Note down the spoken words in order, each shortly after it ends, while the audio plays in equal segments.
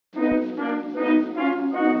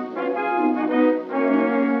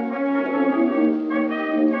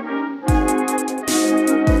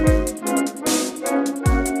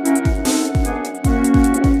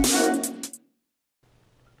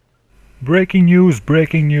Breaking news,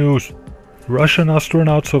 breaking news! Russian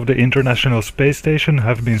astronauts of the International Space Station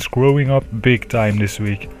have been screwing up big time this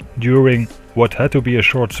week. During what had to be a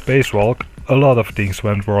short spacewalk, a lot of things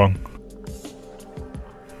went wrong.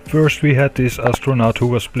 First we had this astronaut who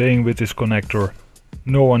was playing with his connector.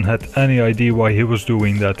 No one had any idea why he was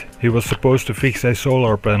doing that. He was supposed to fix a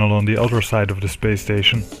solar panel on the other side of the space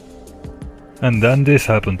station. And then this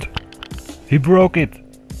happened. He broke it!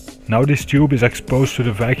 Now this tube is exposed to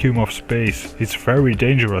the vacuum of space. It's very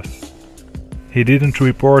dangerous. He didn't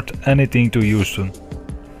report anything to Houston.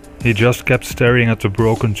 He just kept staring at the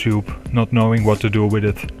broken tube, not knowing what to do with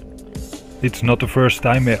it. It's not the first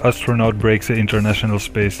time an astronaut breaks the International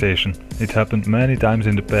Space Station. It happened many times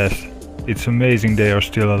in the past. It's amazing they are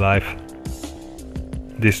still alive.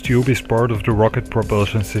 This tube is part of the rocket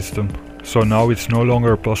propulsion system, so now it's no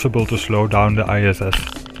longer possible to slow down the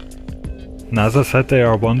ISS. NASA said they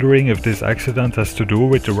are wondering if this accident has to do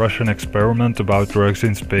with the Russian experiment about drugs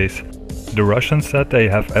in space. The Russians said they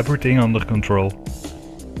have everything under control.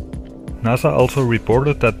 NASA also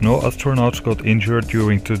reported that no astronauts got injured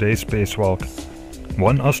during today's spacewalk.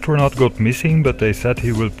 One astronaut got missing, but they said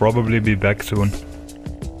he will probably be back soon.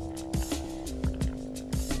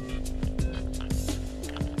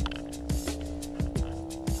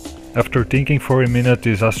 After thinking for a minute,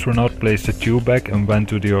 this astronaut placed the tube back and went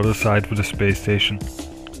to the other side of the space station.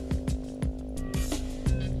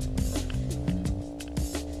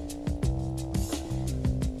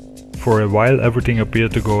 For a while everything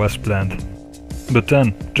appeared to go as planned. But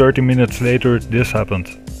then, 30 minutes later, this happened.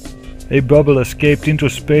 A bubble escaped into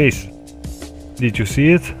space. Did you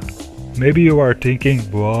see it? Maybe you are thinking,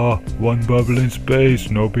 wow, one bubble in space,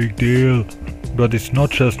 no big deal. But it's not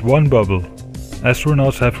just one bubble.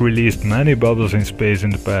 Astronauts have released many bubbles in space in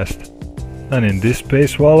the past. And in this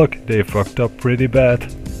spacewalk, they fucked up pretty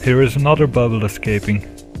bad. Here is another bubble escaping.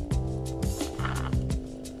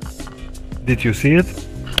 Did you see it?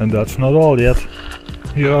 And that's not all yet.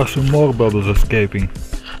 Here are some more bubbles escaping.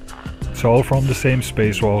 It's all from the same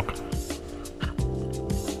spacewalk.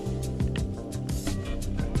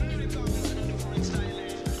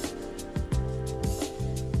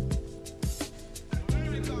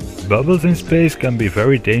 Bubbles in space can be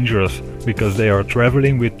very dangerous, because they are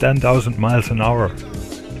traveling with 10,000 miles an hour.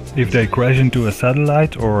 If they crash into a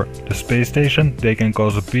satellite or the space station, they can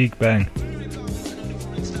cause a big bang.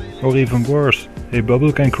 Or even worse, a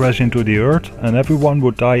bubble can crash into the Earth and everyone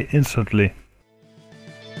would die instantly.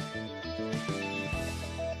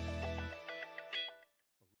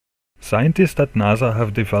 Scientists at NASA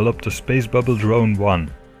have developed the Space Bubble Drone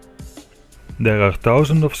 1. There are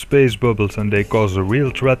thousands of space bubbles and they cause a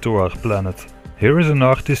real threat to our planet. Here is an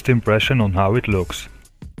artist's impression on how it looks.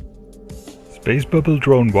 Space Bubble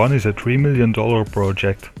Drone 1 is a $3 million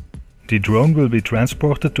project. The drone will be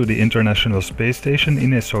transported to the International Space Station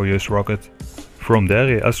in a Soyuz rocket. From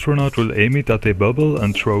there, an astronaut will aim it at a bubble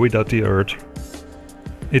and throw it at the Earth.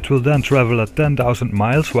 It will then travel at 10,000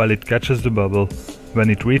 miles while it catches the bubble.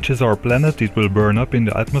 When it reaches our planet, it will burn up in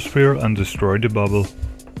the atmosphere and destroy the bubble.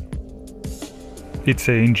 It's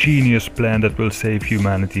an ingenious plan that will save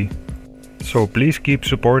humanity. So please keep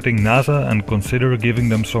supporting NASA and consider giving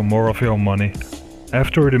them some more of your money.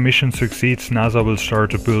 After the mission succeeds, NASA will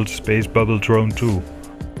start to build Space Bubble Drone 2.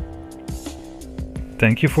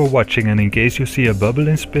 Thank you for watching, and in case you see a bubble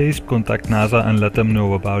in space, contact NASA and let them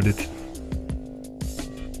know about it.